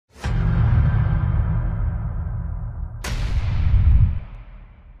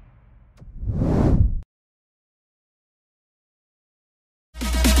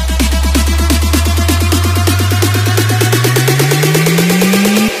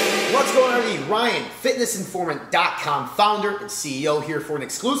fitnessinformant.com founder and CEO here for an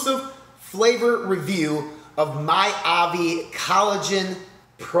exclusive flavor review of my Obvi Collagen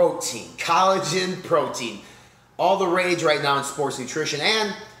Protein. Collagen Protein. All the rage right now in sports nutrition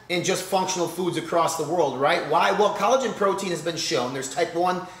and in just functional foods across the world, right? Why? Well, collagen protein has been shown. There's type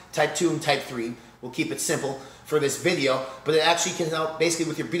 1, type 2, and type 3. We'll keep it simple for this video, but it actually can help basically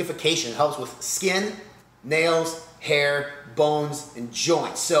with your beautification. It helps with skin, nails, hair, bones, and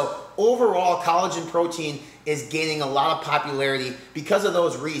joints. So overall, collagen protein is gaining a lot of popularity because of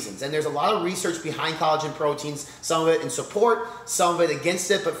those reasons. And there's a lot of research behind collagen proteins, some of it in support, some of it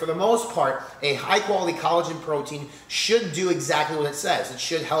against it, but for the most part, a high quality collagen protein should do exactly what it says. It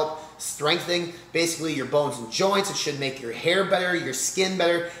should help strengthen basically your bones and joints. It should make your hair better, your skin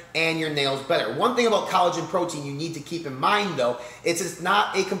better, and your nails better. One thing about collagen protein you need to keep in mind though, it's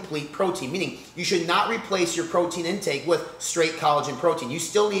not a complete protein, meaning you should not replace your protein intake with straight collagen protein. You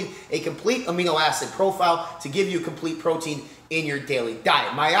still need a complete amino acid profile to give you complete protein in your daily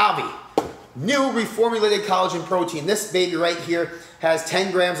diet. My Obvi, new reformulated collagen protein. This baby right here has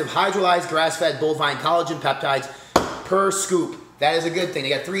 10 grams of hydrolyzed grass-fed bovine collagen peptides per scoop. That is a good thing. They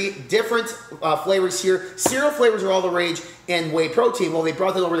got 3 different flavors here. Cereal flavors are all the rage in whey protein. Well, they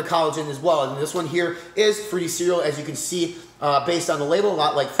brought that over to collagen as well. And this one here is fruity cereal, as you can see based on the label, a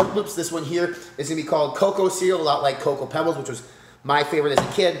lot like Fruit Loops. This one here is going to be called Cocoa Cereal, a lot like Cocoa Pebbles, which was my favorite as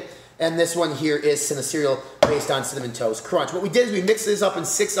a kid. And this one here is CINNA cereal based on Cinnamon Toast Crunch. What we did is we mixed this up in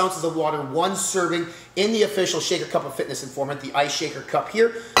 6 ounces of water, 1 serving in the official shaker cup of Fitness Informant, the ice shaker cup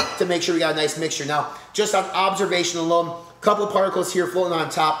here, to make sure we got a nice mixture. Now, just on observation alone, couple of particles here floating on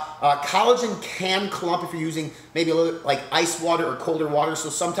top. Collagen can clump if you're using maybe a little like ice water or colder water, so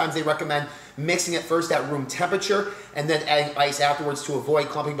sometimes they recommend mixing it first at room temperature and then adding ice afterwards to avoid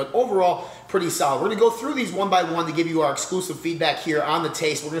clumping, but overall, pretty solid. We're gonna go through these one by one to give you our exclusive feedback here on the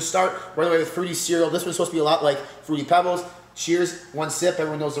taste. We're gonna start right away with fruity cereal. This one's supposed to be a lot like Fruity Pebbles. Cheers, 1 sip,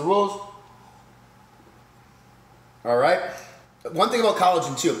 everyone knows the rules. All right. One thing about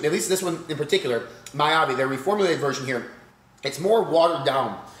collagen too, at least this one in particular, my Obvi, their reformulated version here, it's more watered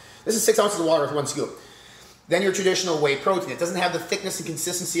down. This is 6 ounces of water with 1 scoop. Then your traditional whey protein. It doesn't have the thickness and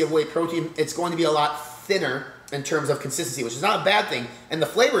consistency of whey protein. It's going to be a lot thinner in terms of consistency, which is not a bad thing. And the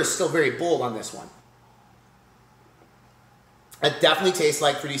flavor is still very bold on this one. It definitely tastes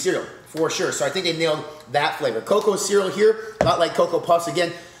like fruity cereal, for sure. So I think they nailed that flavor. Cocoa cereal here, a lot like Cocoa Puffs.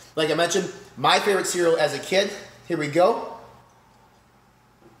 Again, like I mentioned, my favorite cereal as a kid. Here we go.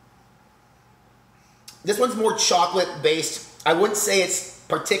 This one's more chocolate based. I wouldn't say it's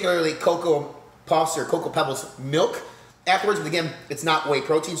particularly Cocoa Puffs or Cocoa Pebbles milk afterwards, but again, it's not whey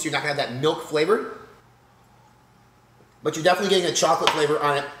protein, so you're not gonna have that milk flavor. But you're definitely getting a chocolate flavor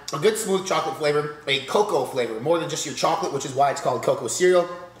on it, a good smooth chocolate flavor, a cocoa flavor, more than just your chocolate, which is why it's called Cocoa Cereal.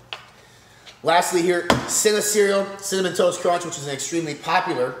 Lastly here, CINNA cereal, Cinnamon Toast Crunch, which is an extremely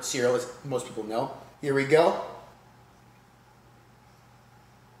popular cereal, as most people know. Here we go.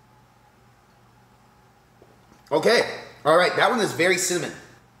 Okay, all right, that one is very cinnamon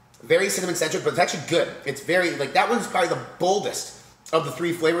centric, but it's actually good. It's very, like that one's probably the boldest of the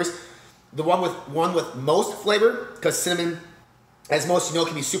 3 flavors. The one with most flavor, because cinnamon, as most of you know,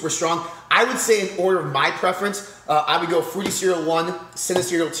 can be super strong. I would say in order of my preference, I would go Fruity Cereal 1, CINNA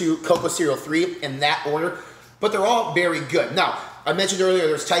Cereal 2, Cocoa Cereal 3, in that order, but they're all very good. Now, I mentioned earlier,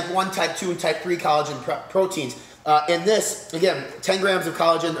 there's type 1, type 2, and type 3 collagen proteins. In this, again, 10 grams of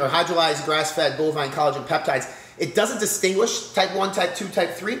collagen or hydrolyzed grass-fed bovine collagen peptides. It doesn't distinguish type 1, type 2,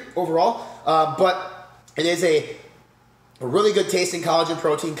 type 3 overall, but it is a really good tasting collagen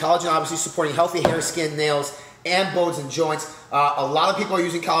protein. Collagen obviously supporting healthy hair, skin, nails, and bones and joints. A lot of people are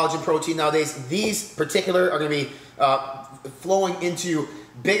using collagen protein nowadays. These particular are going to be flowing into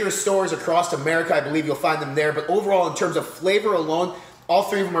bigger stores across America. I believe you'll find them there. But overall, in terms of flavor alone, all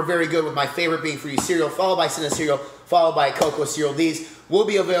 3 of them are very good, with my favorite being Fruity Cereal, followed by CINNA Cereal, followed by Cocoa Cereal. These will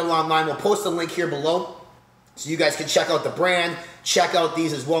be available online. We'll post a link here below, so you guys can check out the brand, check out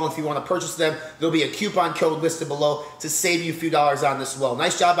these as well. If you want to purchase them, there'll be a coupon code listed below to save you a few dollars on this as well.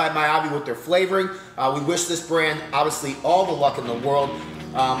 Nice job by my Obvi with their flavoring. We wish this brand, obviously, all the luck in the world.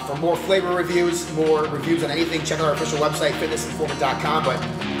 For more flavor reviews, more reviews on anything, check out our official website, fitnessinformant.com. But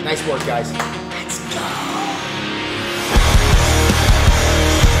nice work, guys. Let's go.